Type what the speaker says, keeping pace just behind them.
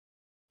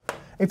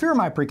if you're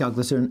my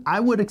precalculus student, I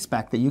would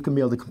expect that you can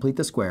be able to complete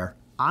the square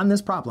on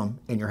this problem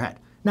in your head.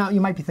 Now, you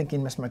might be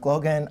thinking, Mr.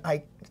 McLogan,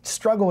 I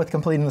struggle with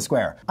completing the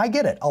square. I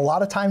get it. A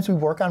lot of times we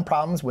work on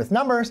problems with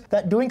numbers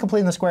that doing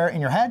completing the square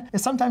in your head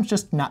is sometimes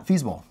just not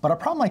feasible. But a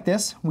problem like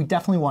this, we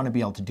definitely want to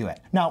be able to do it.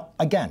 Now,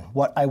 again,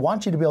 what I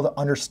want you to be able to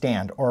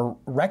understand or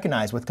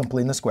recognize with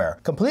completing the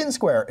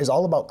square is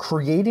all about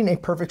creating a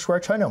perfect square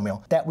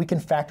trinomial that we can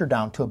factor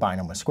down to a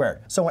binomial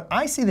squared. So when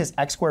I see this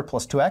x squared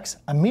plus 2x,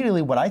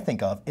 immediately what I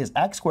think of is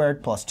x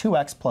squared plus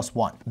 2x plus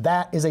 1.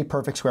 That is a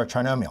perfect square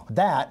trinomial.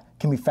 That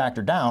can be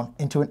factored down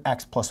into an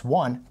x plus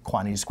 1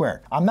 quantity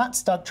squared. I'm not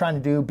stuck trying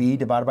to do b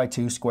divided by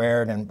 2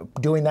 squared and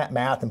doing that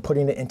math and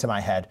putting it into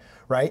my head,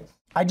 right?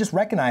 I just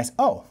recognize,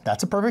 oh,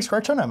 that's a perfect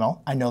square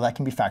trinomial. I know that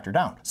can be factored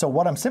down. So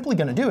what I'm simply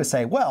going to do is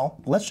say,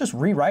 well, let's just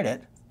rewrite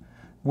it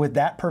with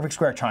that perfect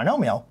square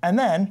trinomial. And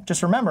then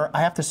just remember,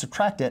 I have to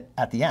subtract it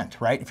at the end,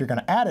 right? If you're going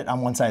to add it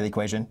on one side of the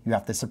equation, you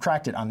have to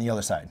subtract it on the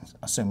other side,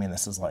 assuming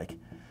this is like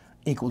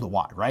equal to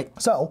y, right?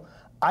 So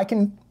I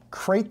can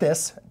create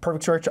this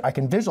perfect square, I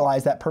can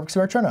visualize that perfect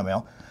square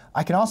trinomial.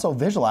 I can also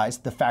visualize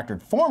the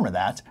factored form of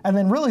that. And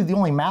then really the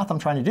only math I'm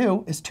trying to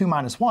do is 2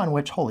 minus 1,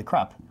 which, holy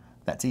crap,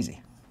 that's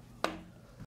easy.